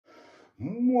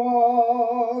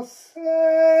Wassail,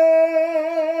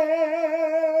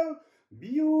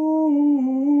 beautiful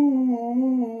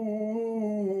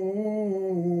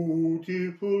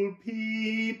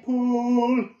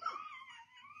people.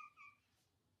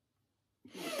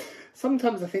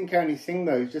 Sometimes I think I only sing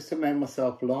those just to make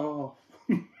myself laugh.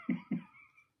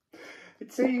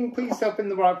 It's so you can put yourself in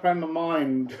the right frame of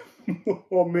mind,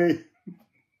 or me.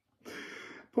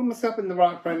 Put myself in the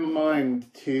right frame of mind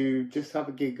to just have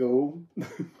a giggle.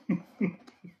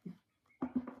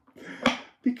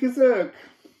 Because look,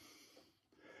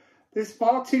 there's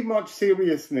far too much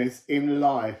seriousness in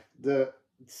life that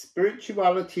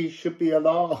spirituality should be a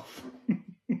laugh.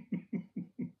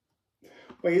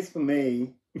 Well, it's for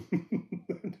me.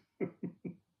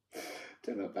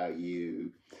 Don't know about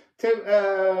you.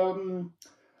 So,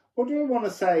 what do I want to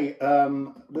say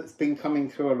that's been coming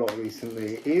through a lot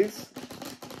recently is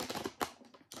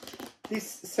this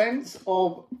sense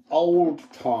of old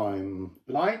time,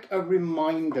 like a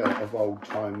reminder of old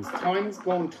times, times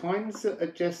gone, times that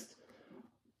are just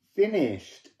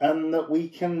finished and that we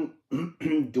can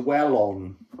dwell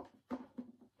on.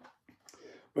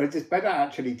 Whereas it's better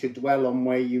actually to dwell on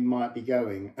where you might be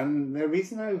going. And there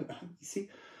is no, you see,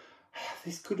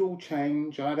 this could all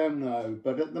change, I don't know.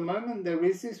 But at the moment there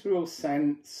is this real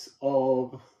sense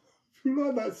of, I feel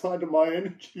like that side of my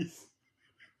energies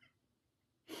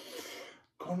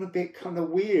gone a bit kind of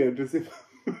weird, as if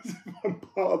I'm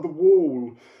part of the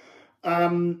wall.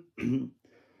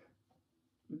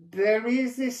 There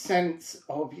is this sense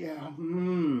of,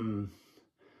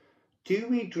 do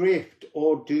we drift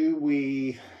or do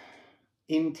we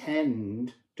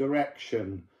intend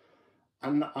direction?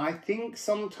 And I think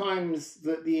sometimes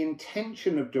that the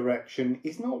intention of direction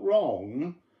is not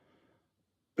wrong,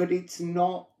 but it's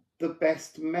not the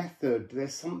best method.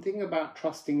 There's something about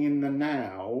trusting in the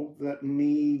now that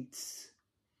needs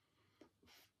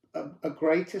a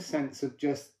greater sense of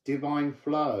just divine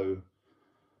flow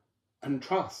and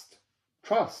trust.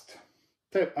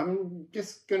 So I'm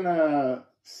just gonna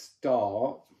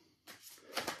start.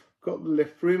 Got the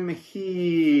Liffruma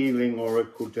Healing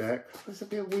Oracle deck. That's a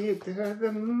bit weird.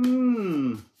 They're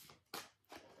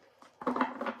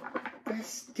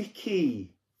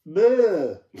sticky.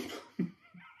 Bleh.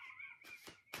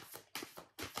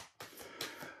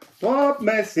 What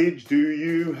message do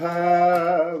you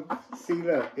have? See,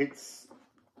 look, it's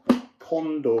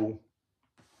Condor.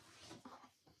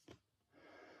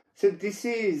 So this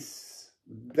is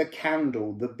the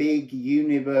candle, the big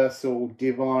universal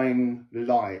divine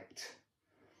light.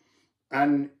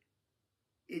 And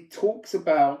it talks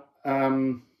about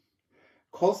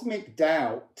cosmic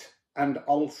doubt and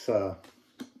ulcer.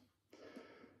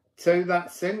 So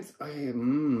that sense,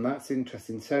 that's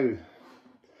interesting. So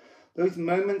those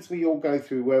moments we all go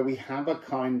through where we have a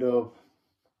kind of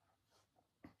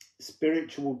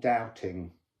spiritual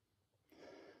doubting,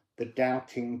 the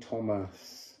doubting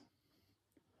Thomas.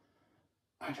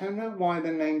 I don't know why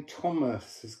the name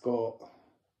Thomas has got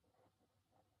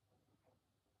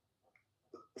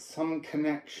some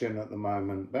connection at the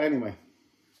moment, but anyway,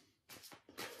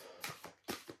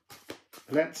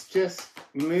 let's just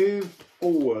move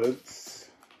forwards.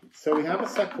 So we have a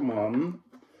second one.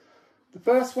 The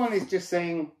first one is just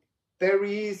saying there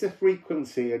is a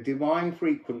frequency, a divine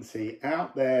frequency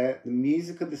out there, the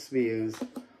music of the spheres,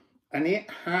 and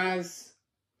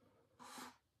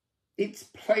it's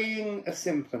playing a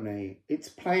symphony. It's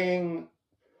playing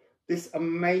this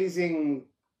amazing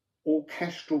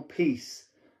orchestral piece,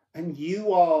 and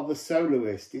you are the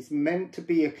soloist. It's meant to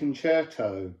be a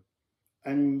concerto,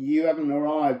 and you haven't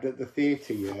arrived at the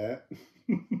theatre yet.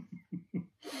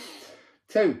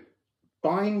 So,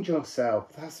 bind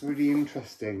yourself, that's really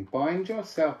interesting. Bind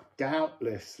yourself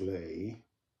doubtlessly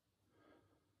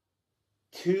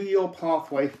to your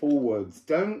pathway forwards.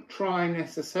 Don't try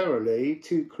necessarily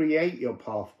to create your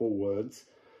path forwards.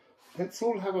 Let's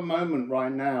all have a moment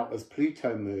right now as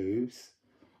Pluto moves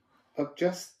of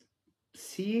just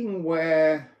seeing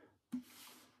where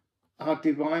our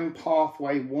divine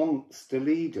pathway wants to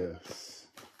lead us.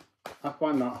 I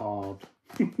find that hard.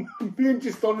 I'm being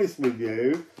just honest with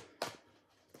you.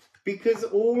 Because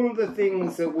all the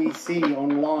things that we see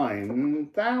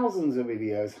online, thousands of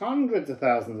videos, hundreds of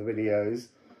thousands of videos,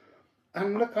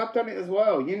 and look, I've done it as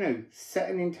well, you know,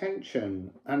 set an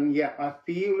intention. And yet I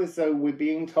feel as though we're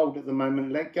being told at the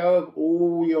moment, let go of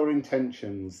all your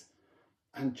intentions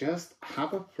and just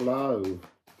have a flow.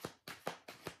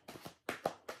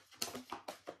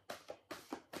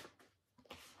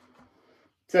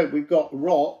 So we've got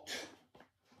rot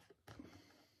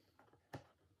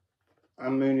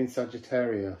and moon in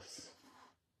Sagittarius.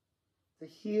 So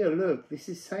here, look, this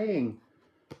is saying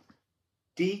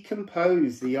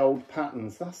decompose the old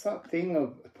patterns. That's that thing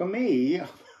of, for me,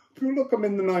 if you look, I'm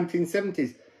in the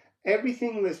 1970s.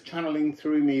 Everything that's channeling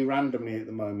through me randomly at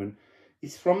the moment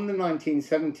is from the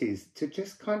 1970s, to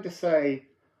just kind of say,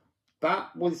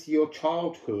 that was your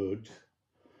childhood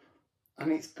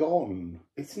and it's gone.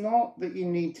 It's not that you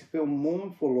need to feel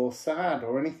mournful or sad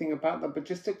or anything about that, but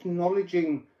just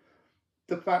acknowledging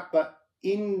the fact that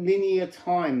in linear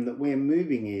time that we're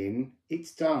moving in,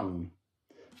 it's done.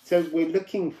 So we're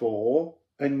looking for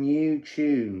a new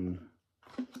tune.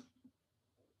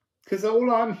 Because all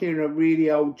I'm hearing are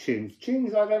really old tunes.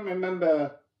 Tunes I don't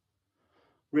remember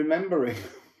remembering.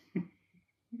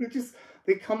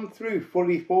 They come through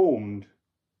fully formed.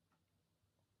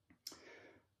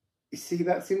 You see,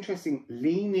 that's interesting.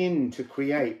 Lean in to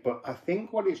create. But I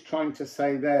think what it's trying to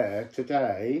say there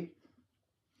today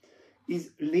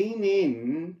is lean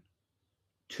in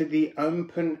to the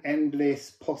open, endless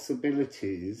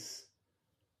possibilities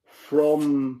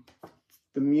from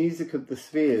the music of the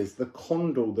spheres, the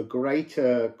condor, the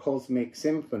greater cosmic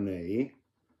symphony,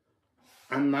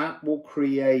 and that will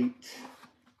create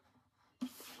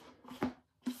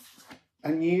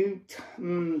a new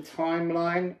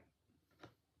timeline,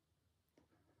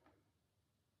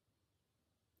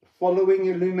 following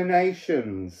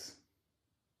illuminations,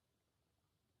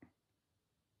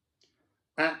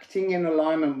 acting in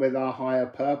alignment with our higher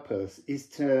purpose is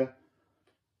to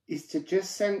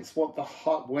just sense what the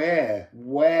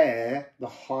where the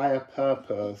higher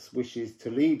purpose wishes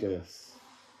to lead us.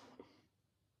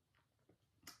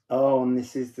 Oh, and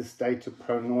this is the state of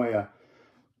pronoia.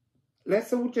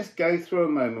 Let's all just go through a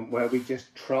moment where we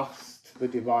just trust the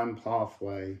divine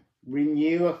pathway,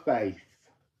 renew a faith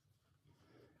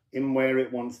in where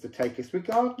it wants to take us,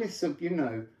 regardless of, you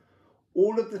know,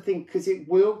 all of the things, because it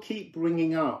will keep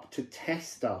bringing up to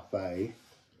test our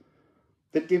faith.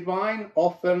 The divine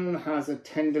often has a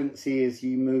tendency as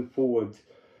you move forward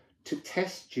to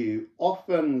test you,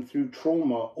 often through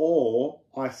trauma or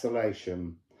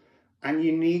isolation. And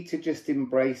you need to just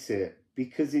embrace it,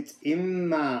 because it's in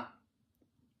that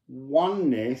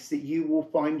oneness that you will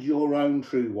find your own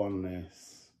true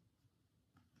oneness.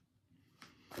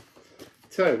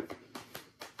 So,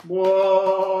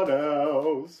 what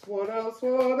else? What else?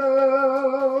 What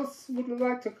else would you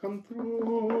like to come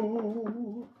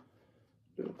through?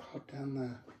 Little card down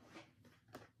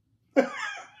there.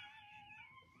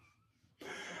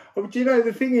 Oh, do you know,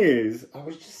 the thing is, I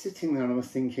was just sitting there and I was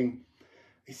thinking,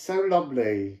 it's so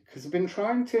lovely, because I've been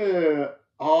trying to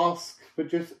ask for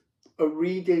just a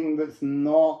reading that's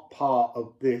not part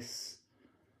of this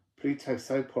Pluto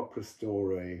soap opera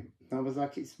story. And I was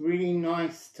like, it's really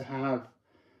nice to have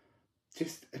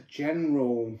just a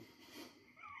general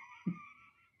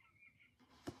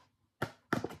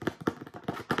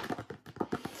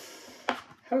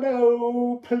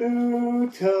hello, Pluto,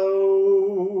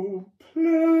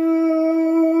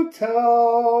 Pluto.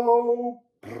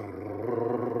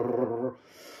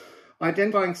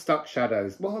 Identifying stuck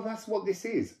shadows. Well, that's what this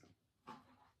is.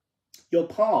 Your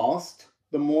past,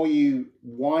 the more you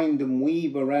wind and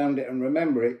weave around it and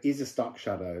remember it, is a stuck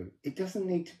shadow. It doesn't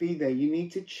need to be there. You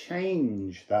need to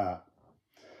change that.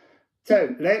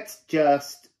 So let's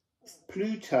just,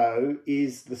 Pluto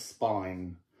is the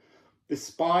spine. The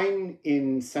spine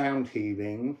in sound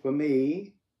healing, for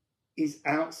me, is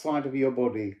outside of your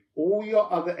body. All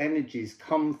your other energies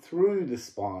come through the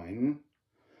spine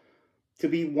to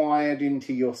be wired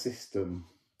into your system.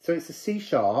 So it's a C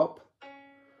sharp,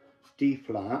 D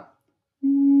flat.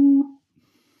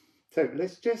 So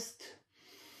let's just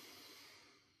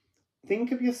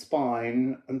think of your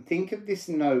spine and think of this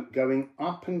note going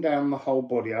up and down the whole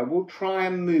body. I will try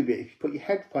and move it. If you put your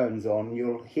headphones on,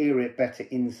 you'll hear it better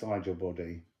inside your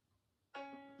body.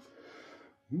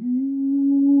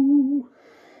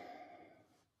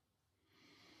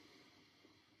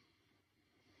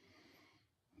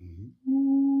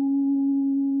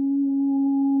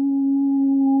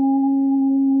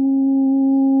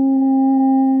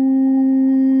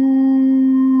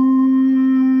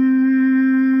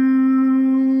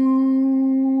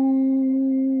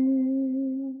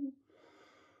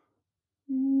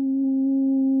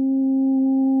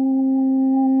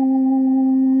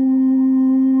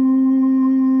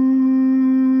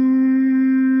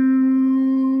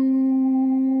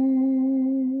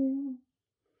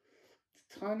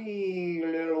 Tiny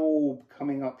little orb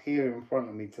coming up here in front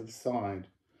of me to the side.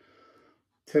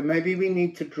 So maybe we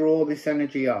need to draw this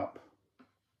energy up.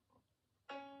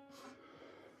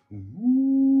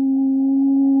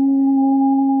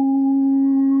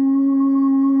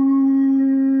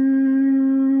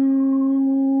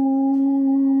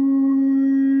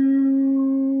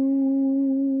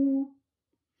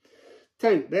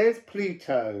 So there's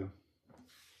Pluto.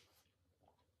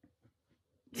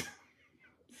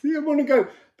 See, I want to go,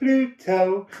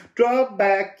 Pluto, draw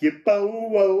back your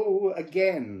bow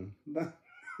again.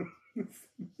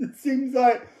 It seems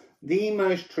like the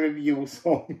most trivial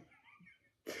song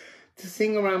to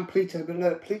sing around Pluto, but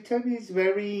look, Pluto is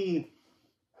very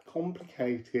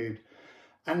complicated.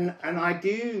 And I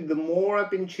do, the more I've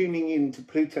been tuning into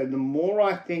Pluto, the more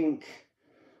I think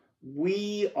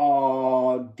we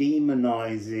are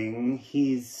demonizing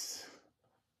his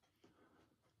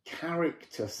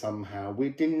character somehow.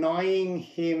 We're denying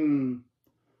him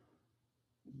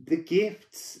the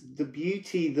gifts, the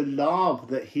beauty, the love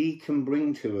that he can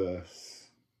bring to us.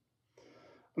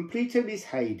 And Pluto is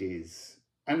Hades,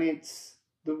 and it's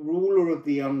the ruler of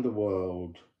the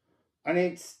underworld. And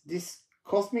it's this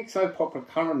cosmic soap opera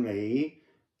currently,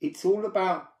 it's all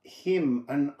about him.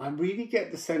 And I really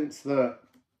get the sense that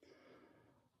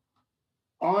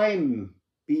I'm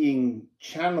being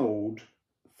channeled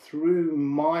through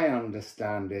my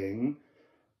understanding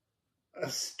a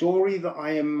story that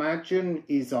I imagine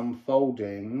is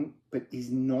unfolding, but is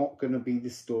not going to be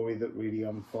the story that really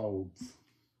unfolds.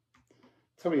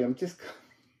 Sorry, I'm just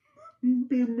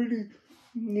being really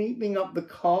neatening up the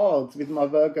cards with my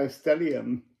Virgo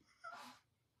stellium.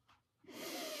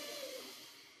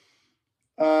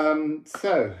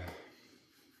 So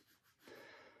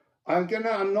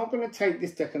I'm not gonna take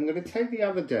this deck. I'm gonna take the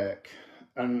other deck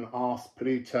and ask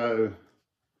Pluto,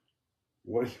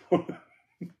 what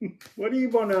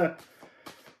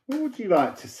would you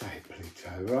like to say,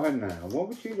 Pluto, right now? What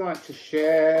would you like to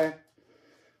share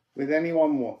with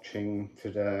anyone watching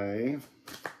today?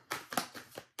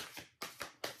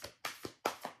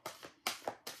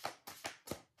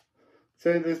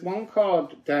 So there's one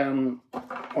card down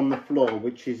on the floor,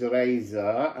 which is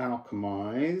Razor,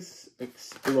 Alchemize,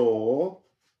 Explore.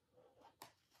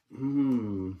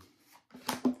 And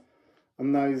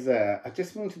those there. I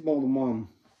just wanted more than one.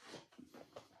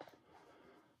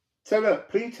 So look,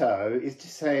 Pluto is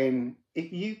just saying,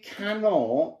 if you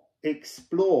cannot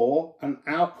explore and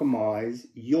alchemize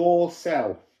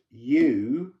yourself,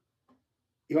 you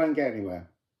won't get anywhere.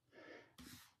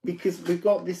 Because we've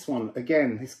got this one,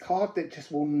 again, this card that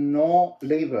just will not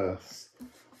leave us,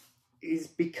 is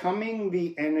becoming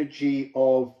the energy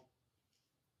of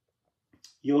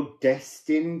you're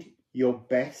destined, you're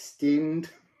bestined,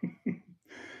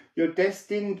 your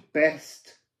destined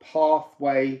best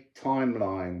pathway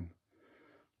timeline.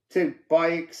 So by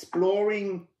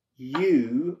exploring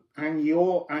you and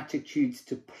your attitudes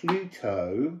to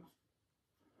Pluto,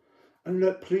 and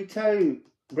look, Pluto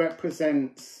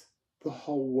represents the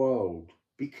whole world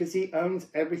because he owns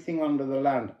everything under the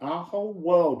land. Our whole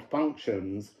world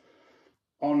functions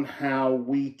on how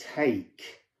we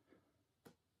take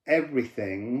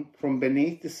everything from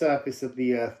beneath the surface of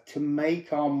the earth to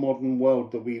make our modern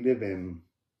world that we live in.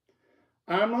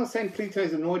 And I'm not saying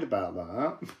Pluto's annoyed about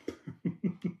that,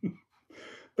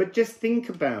 but just think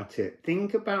about it.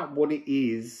 Think about what it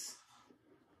is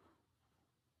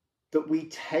that we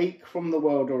take from the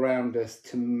world around us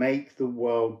to make the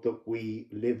world that we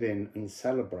live in and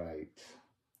celebrate.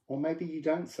 Or maybe you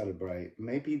don't celebrate.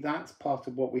 Maybe that's part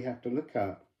of what we have to look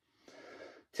at.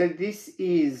 So this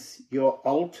is your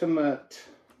ultimate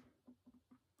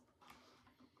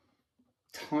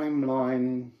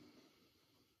timeline.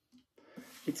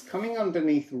 It's coming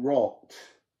underneath rot.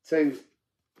 So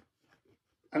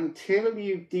until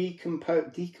you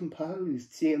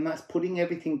decomposed, see, and that's putting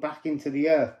everything back into the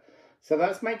earth. So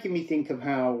that's making me think of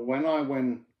how when I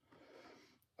went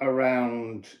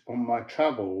around on my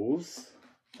travels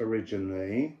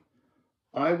originally,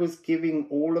 I was giving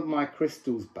all of my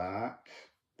crystals back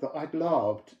that I'd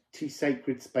loved to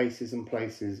sacred spaces and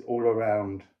places all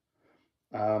around,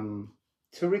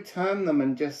 to return them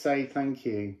and just say thank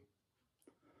you.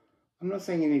 I'm not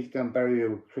saying you need to go and bury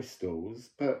your crystals,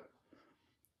 but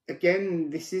again,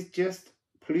 this is just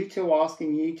Pluto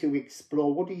asking you to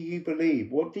explore. What do you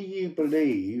believe? What do you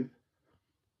believe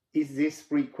is this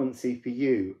frequency for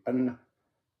you? And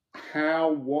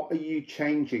what are you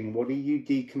changing? What are you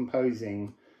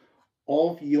decomposing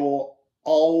of your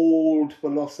old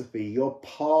philosophy, your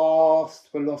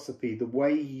past philosophy, the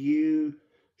way you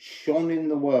shone in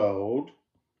the world?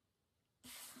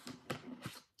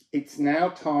 It's now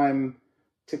time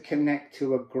to connect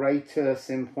to a greater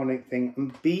symphonic thing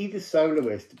and be the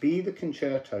soloist, be the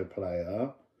concerto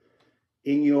player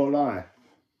in your life.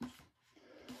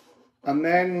 And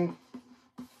then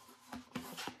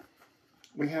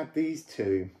we have these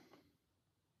two.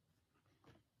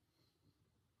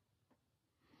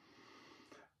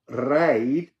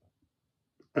 Raid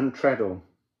and Treadle.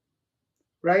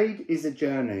 Raid is a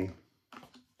journey.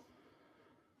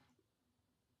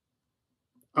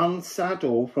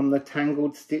 unsaddle from the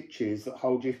tangled stitches that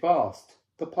hold you fast.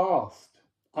 The past.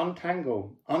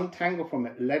 Untangle. Untangle from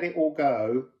it. Let it all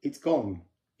go. It's gone.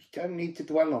 You don't need to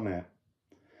dwell on it.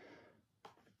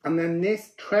 And then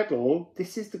this treadle,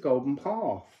 this is the golden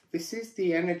path. This is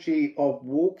the energy of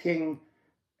walking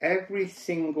every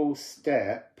single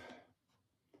step.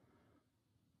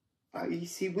 You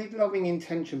see, with loving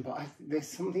intention, but there's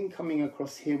something coming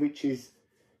across here which is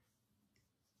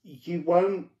you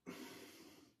won't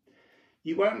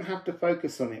have to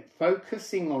focus on it.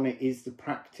 Focusing on it is the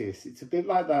practice. It's a bit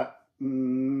like that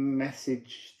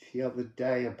message the other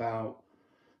day about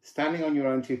standing on your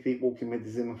own 2 feet, walking with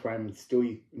the Zimmer frame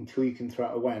until you can throw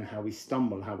it away, and how we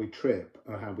stumble, how we trip,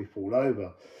 or how we fall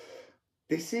over.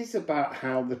 This is about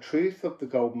how the truth of the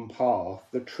golden path,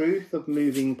 the truth of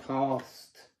moving past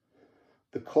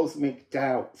the cosmic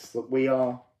doubts that we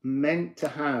are meant to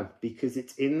have, because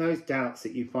it's in those doubts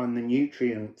that you find the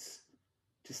nutrients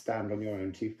to stand on your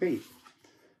own 2 feet.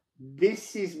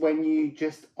 This is when you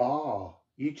just are.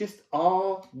 You just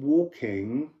are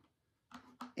walking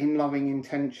in loving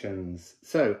intentions.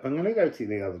 So I'm going to go to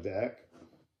the other deck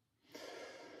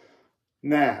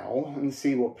now and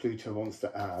see what Pluto wants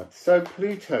to add. So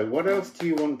Pluto, what else do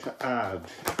you want to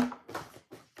add?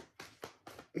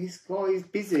 He's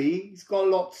busy. He's got a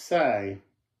lot to say.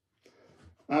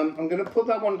 I'm going to put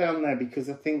that one down there because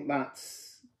I think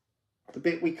that's the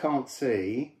bit we can't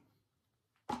see.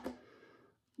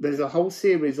 There's a whole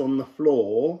series on the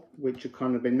floor, which are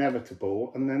kind of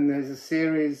inevitable. And then there's a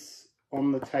series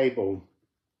on the table.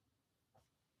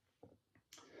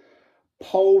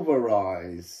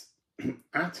 Pulverize.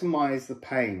 Atomize the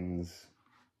pains.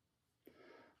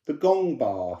 The gong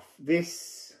bath.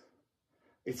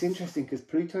 It's interesting because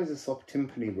Pluto's a soft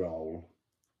timpani roll.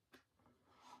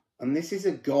 And this is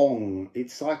a gong.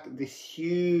 It's like this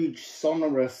huge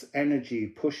sonorous energy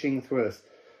pushing through us.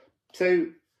 So,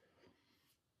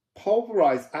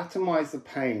 pulverize, atomize the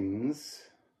pains.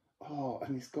 Oh,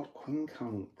 and it's got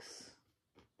quincunx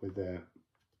with it.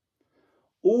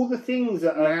 All the things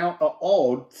that are at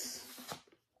odds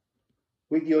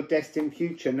with your destined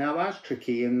future. Now, that's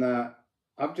tricky in that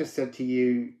I've just said to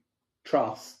you,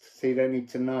 trust, so you don't need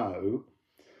to know.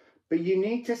 But you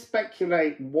need to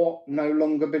speculate what no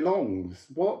longer belongs.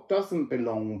 What doesn't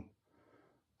belong?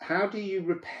 How do you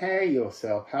repair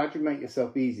yourself? How do you make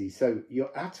yourself easy? So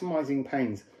you're atomizing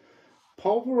pains.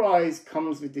 Pulverize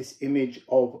comes with this image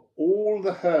of all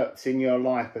the hurts in your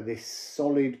life are this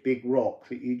solid big rock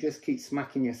that you just keep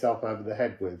smacking yourself over the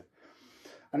head with.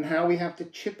 And how we have to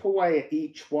chip away at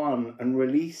each one and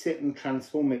release it and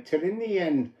transform it till in the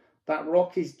end, that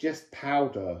rock is just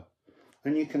powder.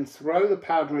 And you can throw the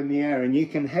powder in the air and you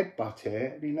can headbutt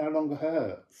it and it no longer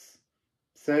hurts.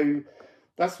 So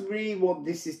that's really what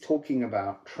this is talking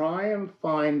about. Try and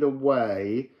find a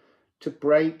way to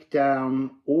break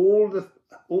down all the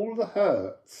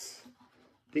hurts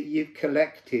that you've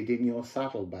collected in your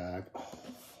saddlebag. Oh,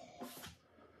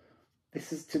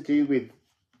 this is to do with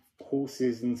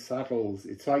horses and saddles.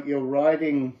 It's like you're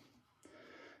riding.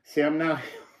 See, I'm now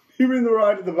you're in the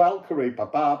ride of the Valkyrie. Ba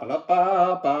ba ba ba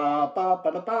ba ba ba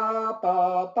ba ba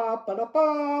ba ba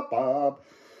ba ba.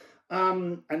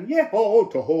 And yeah, ho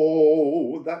to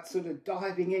ho, that sort of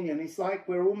diving in, and it's like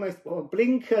we're almost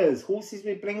blinkers, horses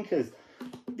with blinkers.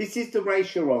 This is the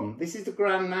race you're on. This is the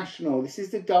Grand National. This is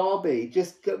the Derby.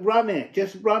 Just run it.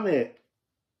 Just run it.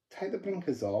 Take the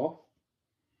blinkers off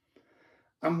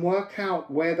and work out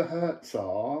where the hurts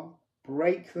are.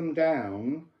 Break them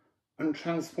down and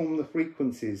transform the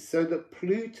frequencies so that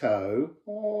Pluto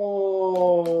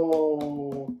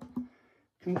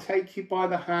can take you by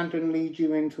the hand and lead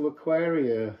you into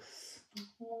Aquarius.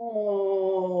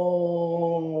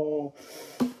 So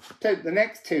the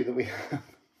next two that we have.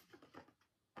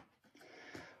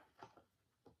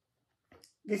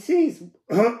 This is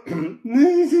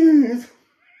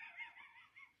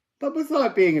that was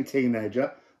like being a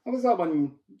teenager. That was like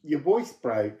when your voice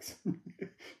breaks.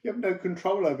 You have no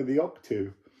control over the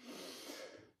octave.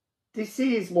 This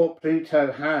is what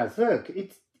Pluto has. Look,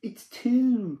 it's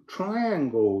two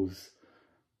triangles.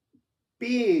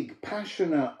 Big,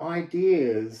 passionate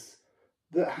ideas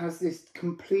that has this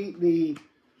completely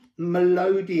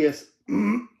melodious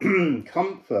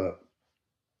comfort.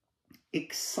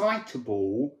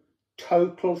 Excitable,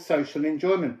 total social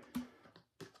enjoyment.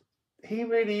 He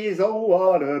really is. Oh,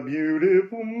 what a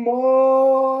beautiful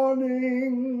morning.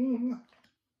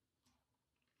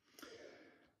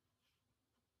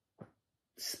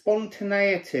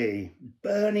 Spontaneity,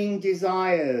 burning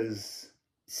desires,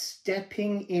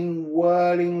 stepping in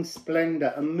whirling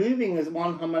splendor and moving as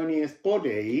one harmonious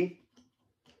body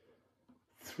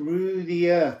through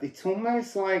the earth. It's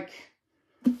almost like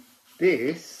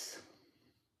this.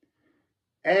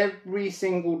 Every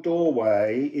single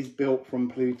doorway is built from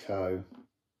Pluto.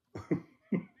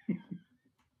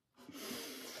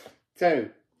 So,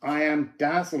 I am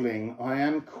dazzling, I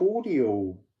am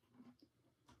cordial.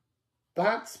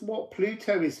 That's what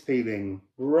Pluto is feeling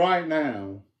right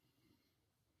now.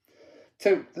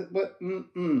 So, but,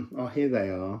 oh, here they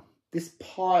are. This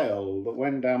pile that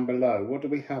went down below, what do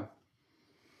we have?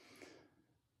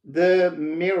 The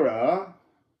mirror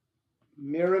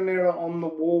on the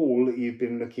wall that you've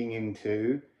been looking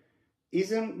into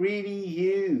isn't really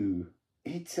you.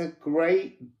 It's a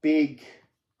great big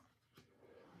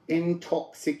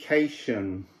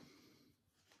intoxication.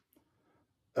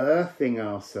 Earthing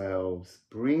ourselves,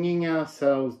 bringing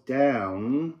ourselves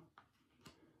down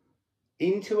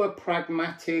into a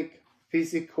pragmatic,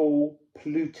 physical,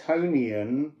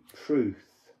 Plutonian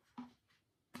truth.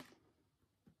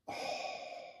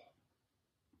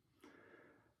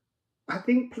 I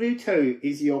think Pluto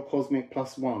is your cosmic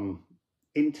 +1.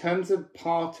 In terms of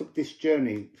part of this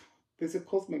journey, there's a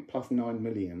cosmic +9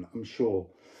 million, I'm sure.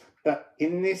 But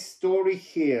in this story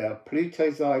here,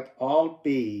 Pluto's like, I'll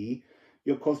be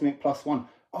your cosmic +1.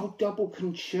 Oh, double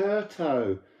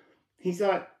concerto. He's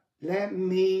like, let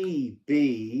me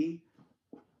be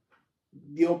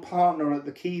your partner at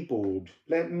the keyboard.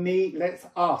 Let's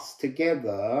us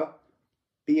together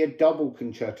be a double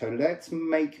concerto. Let's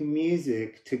make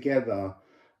music together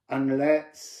and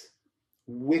let's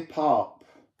whip up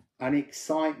an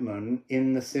excitement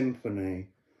in the symphony.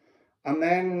 And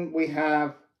then we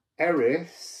have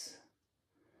Eris.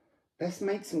 Let's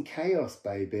make some chaos,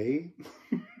 baby.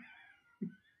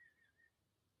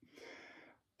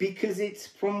 Because it's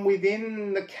from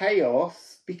within the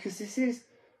chaos, because this is,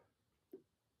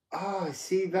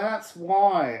 see, that's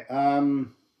why.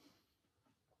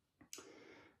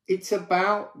 It's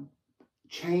about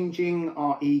changing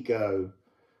our ego.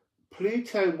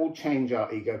 Pluto will change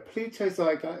our ego. Pluto's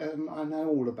like, I know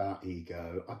all about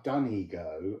ego. I've done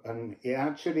ego. And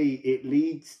it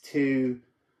leads to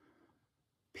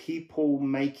people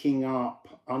making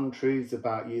up untruths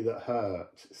about you that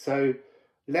hurt. So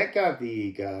let go of the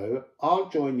ego. I'll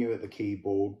join you at the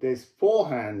keyboard. There's 4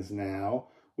 hands now.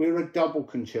 We're a double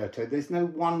concerto. There's no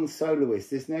one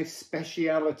soloist. There's no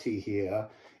speciality here.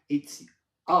 It's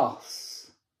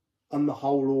us and the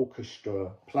whole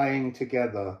orchestra playing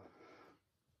together.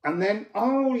 And then,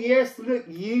 oh yes, look,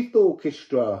 youth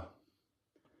orchestra.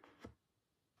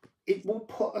 It will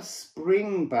put a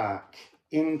spring back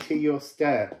into your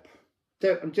step.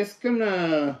 So I'm just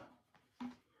gonna,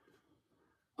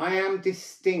 I am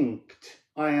distinct,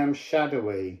 I am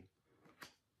shadowy.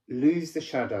 Lose the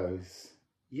shadows.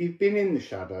 You've been in the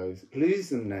shadows, lose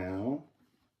them now.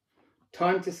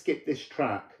 Time to skip this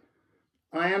track.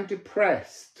 I am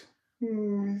depressed.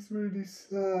 Oh, he's really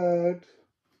sad.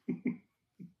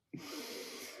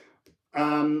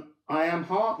 I am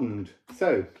heartened.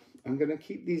 So I'm going to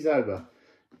keep these over.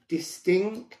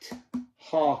 Distinct,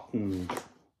 heartened.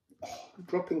 Oh,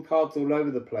 dropping cards all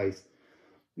over the place.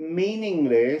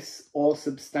 Meaningless or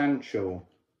substantial.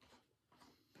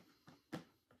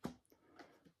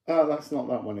 Oh, that's not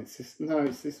that one. It's this. No,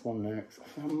 it's this one next.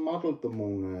 I've muddled them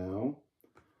all now.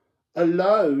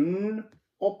 Alone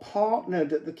or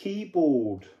partnered at the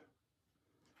keyboard.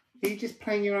 Are you just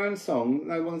playing your own song that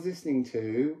no one's listening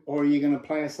to? Or are you going to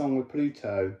play a song with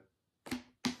Pluto?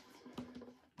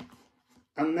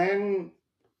 And then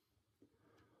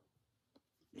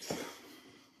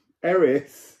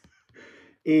Eris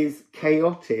is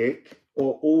chaotic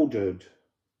or ordered.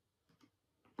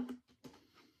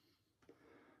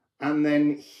 And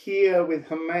then here with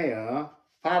Haumea,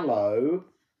 fallow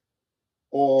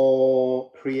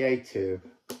or creative.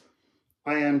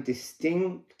 I am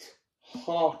distinct,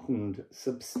 heartened,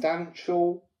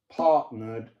 substantial,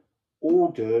 partnered,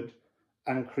 ordered,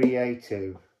 and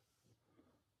creative.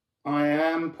 I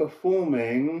am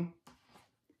performing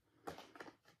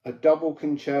a double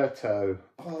concerto.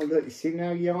 Oh, look, you see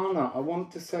now, Yana, I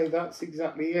want to say that's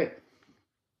exactly it.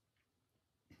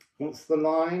 What's the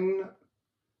line?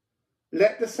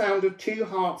 Let the sound of 2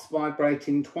 hearts vibrate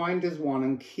entwined as one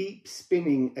and keep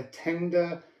spinning a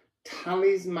tender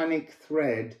talismanic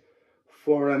thread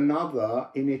for another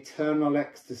in eternal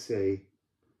ecstasy.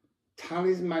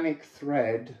 Talismanic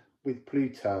thread with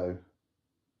Pluto.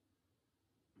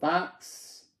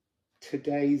 That's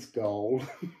today's goal.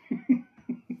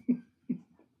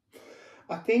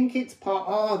 I think it's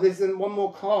part, there's one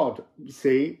more card.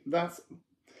 See, that's,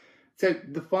 so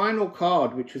the final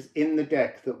card, which was in the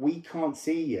deck that we can't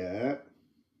see yet,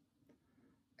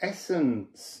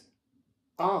 Essence.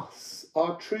 us.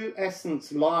 Our true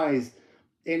essence lies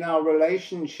in our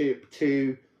relationship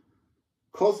to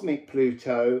cosmic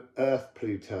Pluto, Earth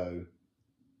Pluto.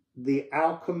 The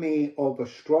alchemy of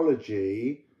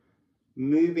astrology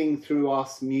moving through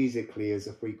us musically as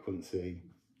a frequency.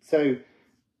 So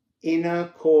inner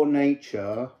core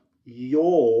nature,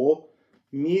 your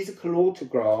musical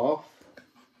autograph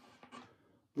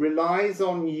relies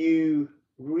on you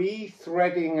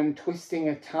re-threading and twisting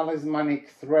a talismanic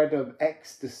thread of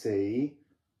ecstasy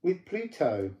with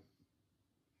Pluto.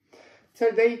 So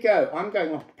there you go. I'm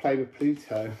going off to play with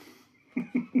Pluto.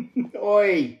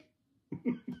 Oi!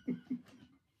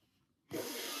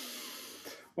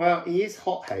 Well, he is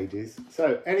hot, Hades.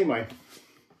 So anyway,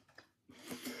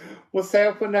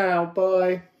 wassail for now.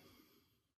 Bye.